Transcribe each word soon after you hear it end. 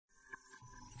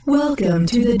Welcome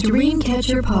to the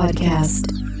Dreamcatcher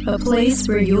Podcast, a place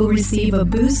where you'll receive a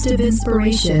boost of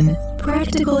inspiration,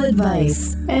 practical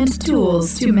advice, and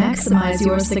tools to maximize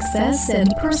your success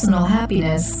and personal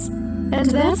happiness.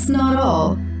 And that's not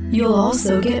all. You'll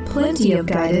also get plenty of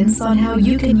guidance on how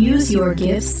you can use your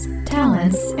gifts,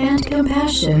 talents, and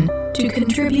compassion to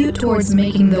contribute towards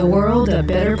making the world a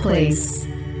better place.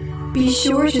 Be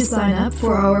sure to sign up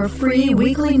for our free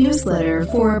weekly newsletter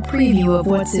for a preview of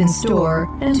what's in store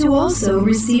and to also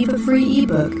receive a free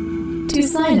ebook. To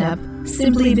sign up,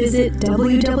 simply visit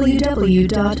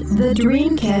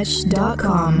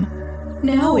www.thedreamcatch.com.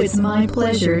 Now it's my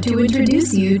pleasure to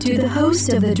introduce you to the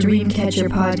host of the Dreamcatcher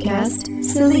podcast,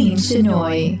 Celine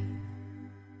Chenoy.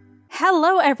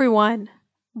 Hello, everyone.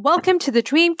 Welcome to the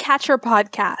Dreamcatcher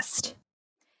podcast.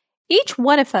 Each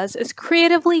one of us is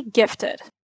creatively gifted.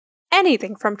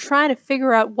 Anything from trying to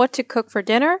figure out what to cook for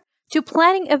dinner to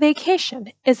planning a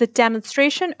vacation is a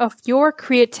demonstration of your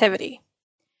creativity.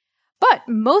 But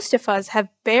most of us have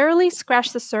barely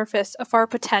scratched the surface of our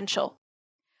potential.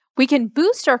 We can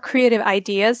boost our creative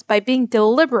ideas by being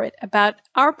deliberate about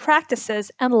our practices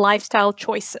and lifestyle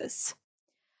choices.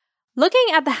 Looking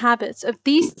at the habits of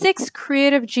these 6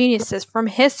 creative geniuses from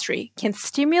history can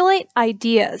stimulate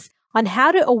ideas on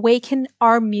how to awaken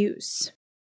our muse.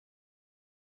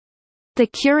 The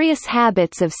curious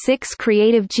habits of 6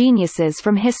 creative geniuses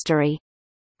from history.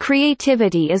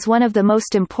 Creativity is one of the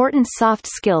most important soft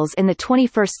skills in the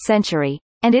 21st century,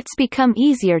 and it's become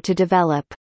easier to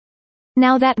develop.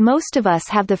 Now that most of us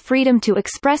have the freedom to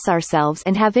express ourselves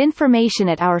and have information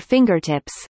at our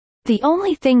fingertips, the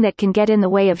only thing that can get in the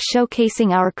way of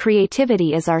showcasing our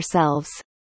creativity is ourselves.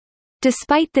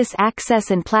 Despite this access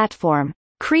and platform,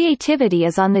 creativity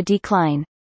is on the decline.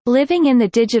 Living in the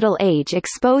digital age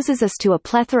exposes us to a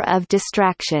plethora of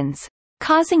distractions,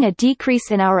 causing a decrease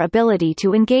in our ability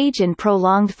to engage in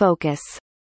prolonged focus.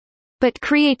 But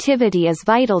creativity is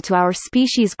vital to our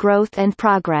species' growth and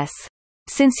progress.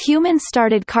 Since humans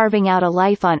started carving out a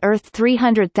life on Earth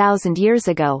 300,000 years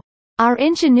ago, our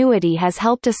ingenuity has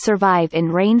helped us survive in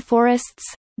rainforests,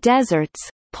 deserts,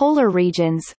 polar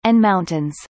regions, and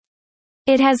mountains.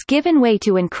 It has given way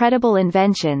to incredible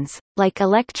inventions, like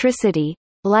electricity,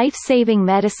 life-saving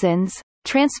medicines,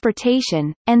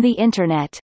 transportation, and the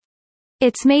Internet.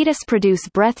 It's made us produce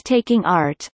breathtaking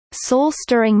art,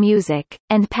 soul-stirring music,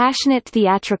 and passionate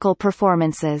theatrical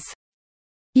performances.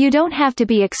 You don't have to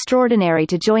be extraordinary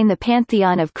to join the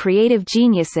pantheon of creative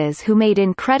geniuses who made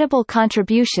incredible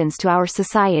contributions to our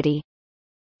society.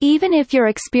 Even if you're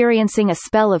experiencing a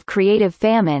spell of creative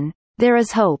famine, there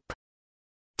is hope.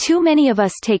 Too many of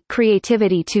us take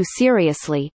creativity too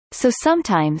seriously, so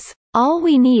sometimes, all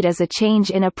we need is a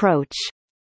change in approach.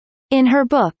 In her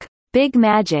book, Big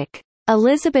Magic,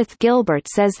 Elizabeth Gilbert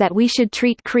says that we should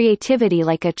treat creativity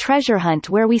like a treasure hunt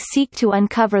where we seek to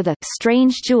uncover the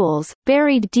strange jewels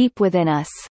buried deep within us.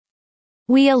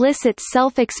 We elicit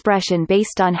self-expression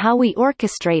based on how we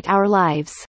orchestrate our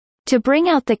lives. To bring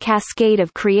out the cascade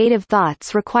of creative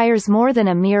thoughts requires more than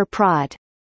a mere prod.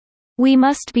 We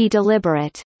must be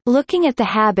deliberate. Looking at the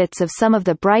habits of some of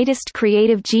the brightest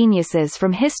creative geniuses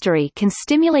from history can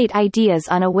stimulate ideas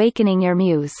on awakening your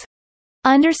muse.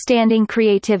 Understanding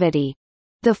creativity.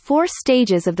 The 4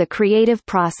 stages of the creative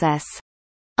process.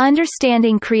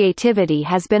 Understanding creativity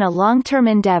has been a long-term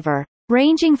endeavor,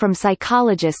 ranging from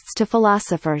psychologists to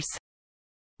philosophers.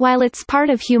 While it's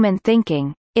part of human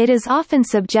thinking, it is often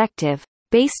subjective,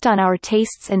 based on our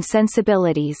tastes and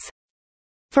sensibilities.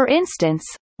 For instance,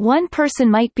 one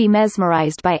person might be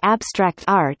mesmerized by abstract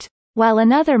art, while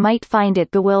another might find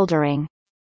it bewildering.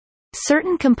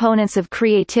 Certain components of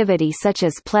creativity such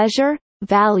as pleasure,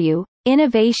 value,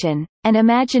 innovation, and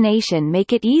imagination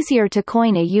make it easier to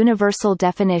coin a universal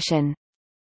definition.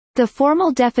 The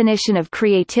formal definition of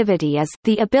creativity is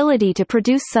the ability to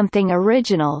produce something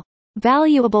original,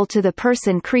 valuable to the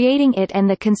person creating it and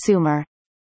the consumer.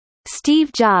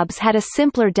 Steve Jobs had a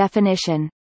simpler definition.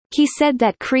 He said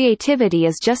that creativity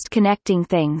is just connecting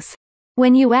things.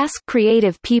 When you ask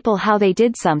creative people how they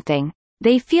did something,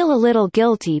 they feel a little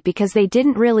guilty because they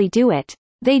didn't really do it,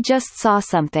 they just saw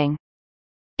something.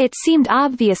 It seemed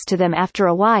obvious to them after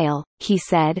a while, he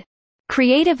said.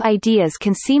 Creative ideas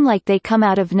can seem like they come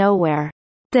out of nowhere.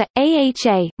 The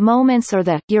aha moments or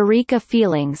the eureka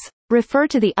feelings refer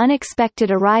to the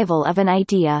unexpected arrival of an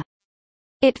idea.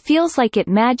 It feels like it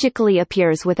magically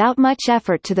appears without much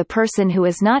effort to the person who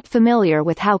is not familiar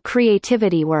with how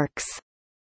creativity works.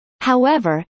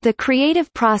 However, the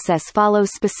creative process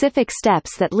follows specific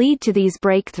steps that lead to these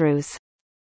breakthroughs.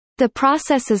 The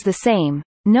process is the same,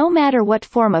 no matter what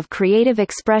form of creative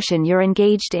expression you're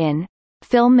engaged in: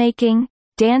 filmmaking,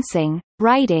 dancing,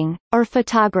 writing, or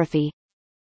photography.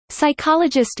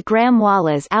 Psychologist Graham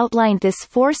Wallace outlined this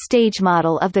four-stage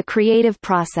model of the creative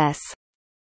process.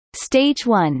 Stage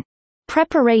 1.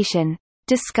 Preparation.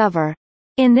 Discover.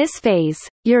 In this phase,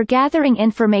 you're gathering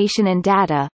information and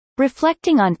data,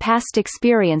 reflecting on past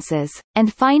experiences,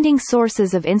 and finding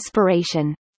sources of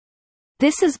inspiration.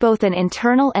 This is both an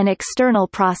internal and external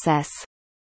process.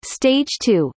 Stage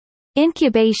 2.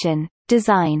 Incubation.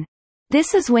 Design.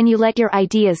 This is when you let your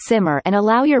ideas simmer and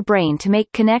allow your brain to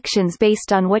make connections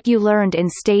based on what you learned in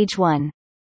Stage 1.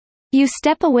 You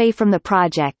step away from the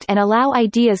project and allow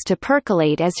ideas to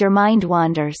percolate as your mind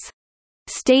wanders.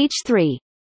 Stage 3.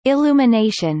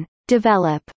 Illumination.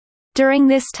 Develop. During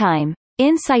this time,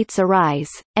 insights arise,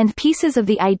 and pieces of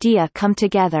the idea come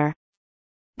together.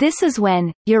 This is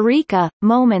when eureka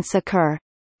moments occur.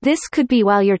 This could be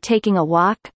while you're taking a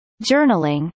walk,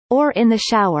 journaling, or in the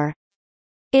shower.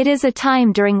 It is a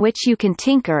time during which you can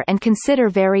tinker and consider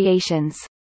variations.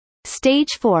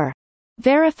 Stage 4.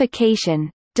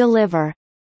 Verification. Deliver.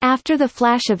 After the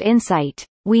flash of insight,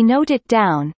 we note it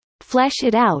down, flesh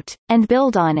it out, and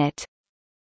build on it.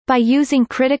 By using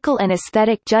critical and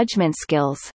aesthetic judgment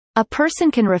skills, a person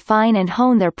can refine and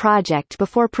hone their project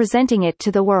before presenting it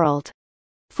to the world.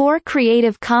 4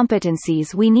 creative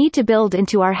competencies we need to build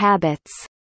into our habits.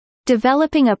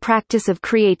 Developing a practice of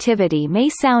creativity may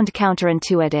sound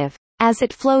counterintuitive, as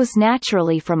it flows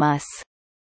naturally from us.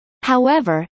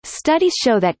 However, studies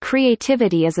show that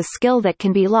creativity is a skill that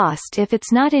can be lost if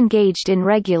it's not engaged in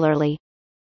regularly.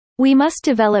 We must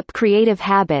develop creative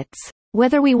habits,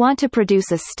 whether we want to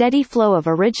produce a steady flow of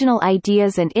original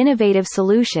ideas and innovative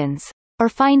solutions, or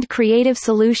find creative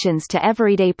solutions to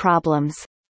everyday problems.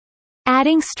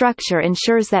 Adding structure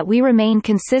ensures that we remain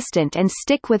consistent and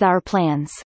stick with our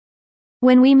plans.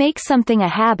 When we make something a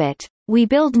habit, we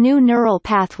build new neural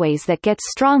pathways that get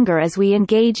stronger as we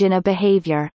engage in a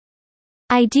behavior.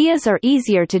 Ideas are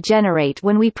easier to generate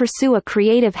when we pursue a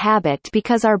creative habit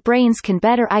because our brains can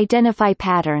better identify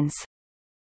patterns.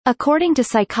 According to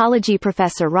psychology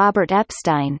professor Robert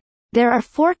Epstein, there are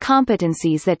 4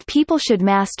 competencies that people should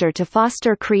master to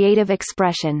foster creative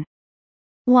expression.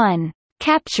 1.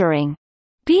 Capturing.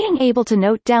 Being able to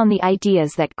note down the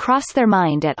ideas that cross their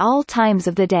mind at all times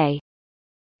of the day.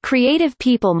 Creative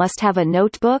people must have a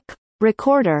notebook,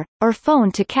 recorder, or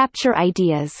phone to capture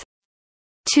ideas.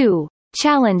 2.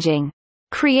 Challenging.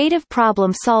 Creative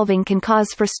problem solving can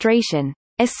cause frustration,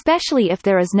 especially if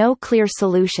there is no clear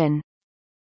solution.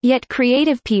 Yet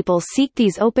creative people seek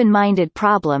these open-minded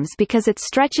problems because it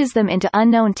stretches them into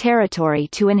unknown territory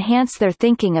to enhance their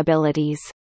thinking abilities.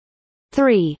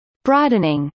 3.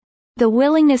 Broadening. The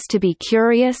willingness to be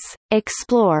curious,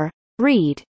 explore,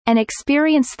 read, and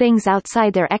experience things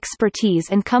outside their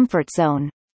expertise and comfort zone.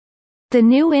 The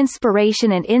new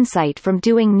inspiration and insight from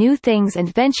doing new things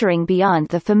and venturing beyond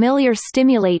the familiar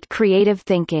stimulate creative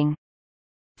thinking.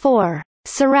 4.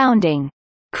 Surrounding.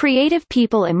 Creative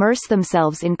people immerse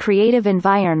themselves in creative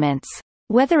environments,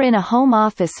 whether in a home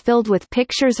office filled with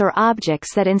pictures or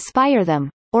objects that inspire them,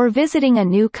 or visiting a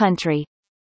new country.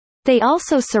 They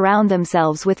also surround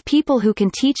themselves with people who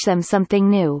can teach them something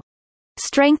new.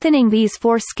 Strengthening these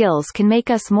 4 skills can make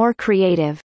us more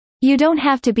creative. You don't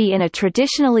have to be in a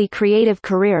traditionally creative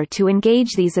career to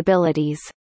engage these abilities.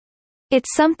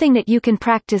 It's something that you can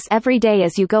practice every day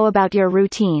as you go about your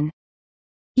routine.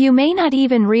 You may not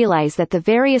even realize that the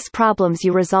various problems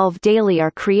you resolve daily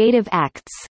are creative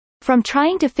acts, from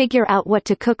trying to figure out what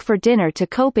to cook for dinner to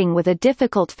coping with a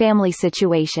difficult family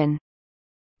situation.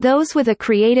 Those with a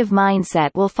creative mindset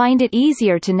will find it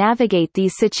easier to navigate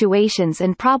these situations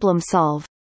and problem solve.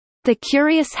 The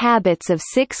Curious Habits of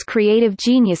 6 Creative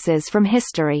Geniuses from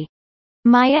History.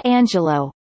 Maya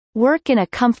Angelou. Work in a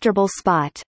comfortable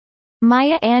spot.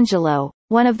 Maya Angelou,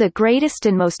 one of the greatest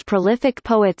and most prolific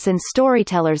poets and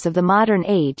storytellers of the modern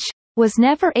age, was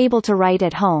never able to write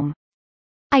at home.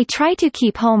 I try to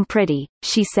keep home pretty,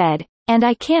 she said, and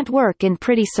I can't work in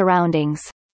pretty surroundings.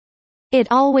 It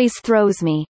always throws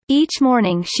me. Each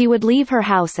morning she would leave her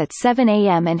house at 7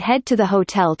 a.m. and head to the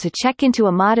hotel to check into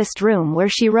a modest room where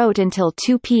she wrote until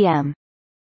 2 p.m.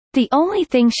 The only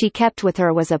thing she kept with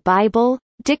her was a Bible,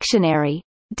 dictionary,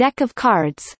 deck of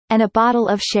cards, and a bottle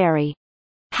of sherry.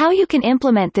 How you can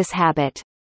implement this habit?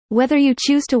 Whether you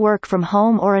choose to work from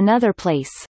home or another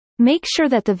place, make sure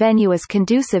that the venue is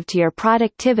conducive to your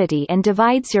productivity and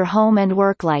divides your home and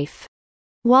work life.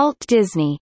 Walt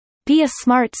Disney. Be a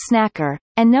smart snacker,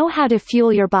 and know how to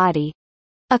fuel your body.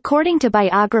 According to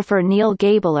biographer Neil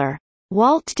Gabler,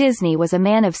 Walt Disney was a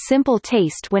man of simple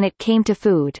taste when it came to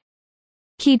food.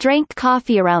 He drank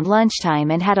coffee around lunchtime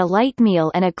and had a light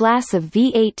meal and a glass of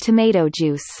V8 tomato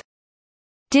juice.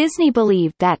 Disney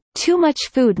believed that too much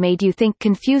food made you think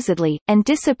confusedly, and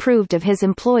disapproved of his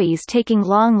employees taking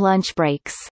long lunch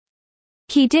breaks.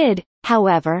 He did,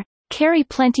 however, carry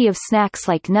plenty of snacks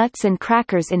like nuts and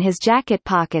crackers in his jacket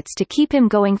pockets to keep him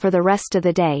going for the rest of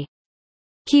the day.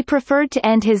 He preferred to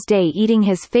end his day eating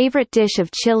his favorite dish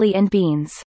of chili and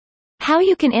beans. How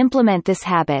you can implement this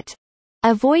habit.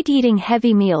 Avoid eating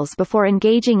heavy meals before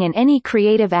engaging in any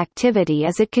creative activity,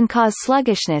 as it can cause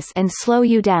sluggishness and slow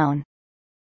you down.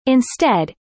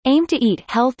 Instead, aim to eat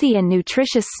healthy and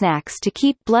nutritious snacks to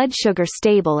keep blood sugar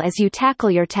stable as you tackle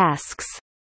your tasks.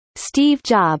 Steve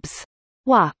Jobs.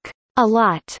 Walk a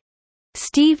lot.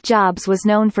 Steve Jobs was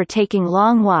known for taking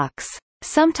long walks,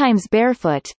 sometimes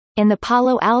barefoot, in the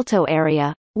Palo Alto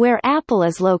area, where Apple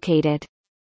is located.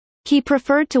 He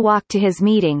preferred to walk to his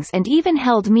meetings and even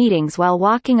held meetings while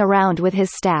walking around with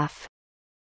his staff.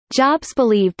 Jobs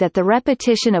believed that the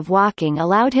repetition of walking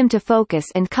allowed him to focus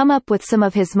and come up with some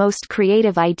of his most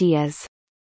creative ideas.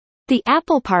 The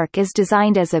Apple Park is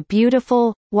designed as a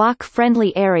beautiful,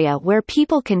 walk-friendly area where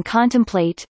people can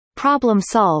contemplate,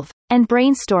 problem-solve, and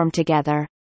brainstorm together.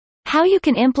 How you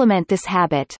can implement this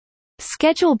habit.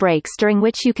 Schedule breaks during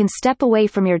which you can step away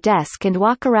from your desk and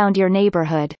walk around your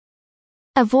neighborhood.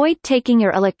 Avoid taking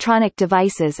your electronic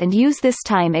devices and use this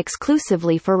time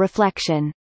exclusively for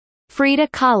reflection. Frida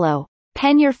Kahlo.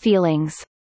 Pen your feelings.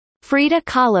 Frida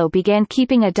Kahlo began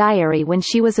keeping a diary when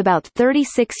she was about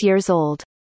 36 years old.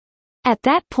 At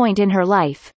that point in her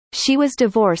life, she was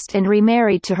divorced and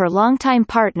remarried to her longtime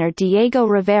partner Diego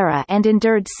Rivera and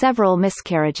endured several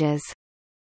miscarriages.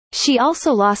 She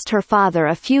also lost her father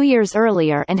a few years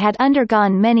earlier and had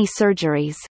undergone many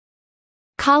surgeries.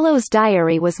 Kahlo's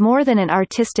diary was more than an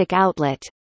artistic outlet.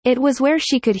 It was where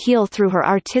she could heal through her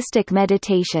artistic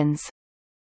meditations.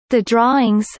 The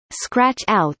drawings,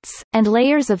 scratch-outs, and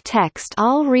layers of text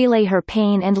all relay her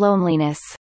pain and loneliness.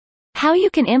 How you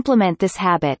can implement this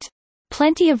habit.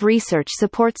 Plenty of research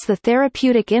supports the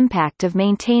therapeutic impact of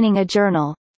maintaining a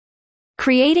journal.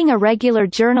 Creating a regular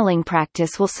journaling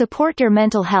practice will support your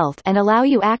mental health and allow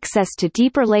you access to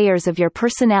deeper layers of your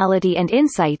personality and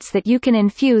insights that you can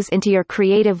infuse into your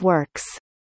creative works.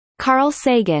 Carl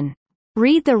Sagan.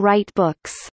 Read the right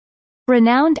books.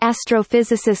 Renowned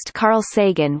astrophysicist Carl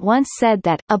Sagan once said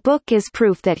that, "A book is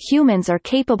proof that humans are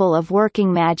capable of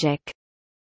working magic."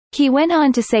 He went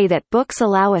on to say that books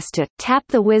allow us to tap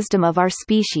the wisdom of our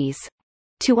species,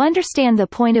 to understand the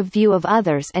point of view of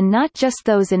others and not just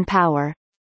those in power.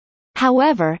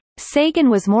 However, Sagan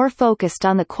was more focused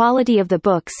on the quality of the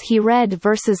books he read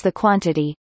versus the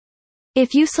quantity.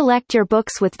 If you select your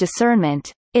books with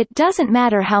discernment, it doesn't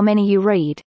matter how many you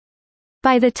read.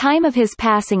 By the time of his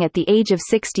passing at the age of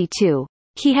 62,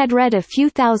 he had read a few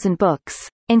thousand books,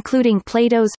 including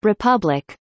Plato's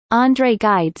Republic, André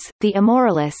Gide's The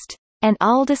Immoralist, and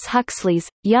Aldous Huxley's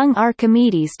Young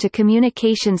Archimedes to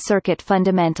Communication Circuit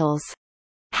Fundamentals.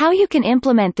 How you can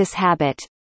implement this habit.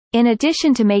 In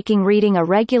addition to making reading a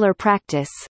regular practice,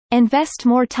 invest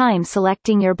more time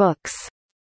selecting your books.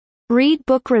 Read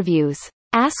book reviews,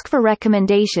 ask for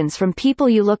recommendations from people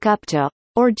you look up to,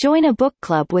 or join a book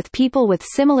club with people with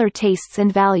similar tastes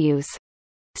and values.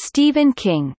 Stephen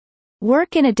King.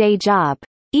 Work in a day job,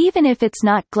 even if it's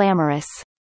not glamorous.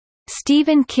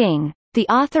 Stephen King, the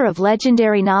author of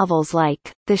legendary novels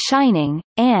like The Shining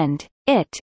and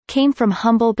It, came from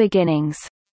humble beginnings.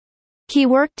 He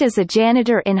worked as a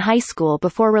janitor in high school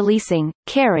before releasing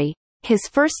Carrie, his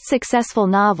first successful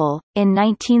novel, in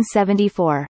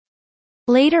 1974.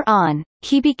 Later on,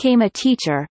 he became a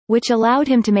teacher, which allowed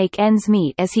him to make ends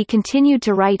meet as he continued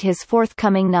to write his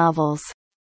forthcoming novels.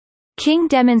 King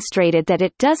demonstrated that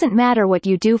it doesn't matter what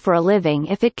you do for a living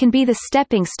if it can be the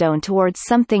stepping stone towards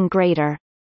something greater.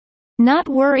 Not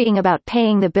worrying about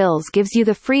paying the bills gives you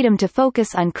the freedom to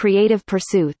focus on creative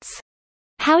pursuits.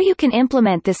 How you can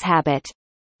implement this habit.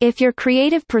 If your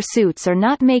creative pursuits are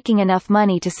not making enough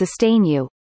money to sustain you,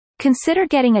 consider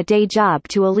getting a day job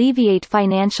to alleviate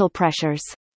financial pressures.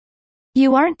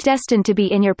 You aren't destined to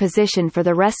be in your position for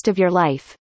the rest of your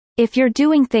life. If you're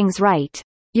doing things right,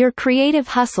 your creative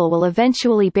hustle will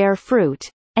eventually bear fruit,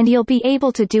 and you'll be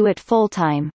able to do it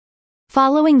full-time.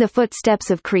 Following the footsteps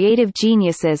of creative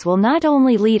geniuses will not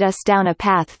only lead us down a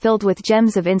path filled with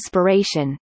gems of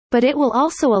inspiration, but it will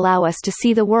also allow us to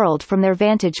see the world from their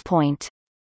vantage point.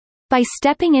 By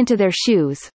stepping into their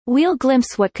shoes, we'll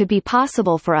glimpse what could be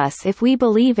possible for us if we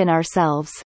believe in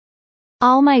ourselves.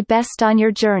 All my best on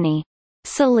your journey.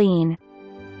 Celine.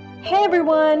 Hey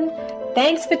everyone!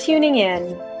 Thanks for tuning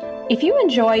in. If you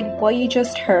enjoyed what you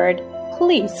just heard,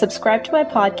 please subscribe to my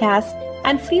podcast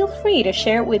and feel free to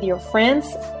share it with your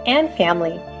friends and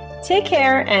family. Take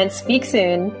care and speak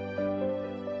soon.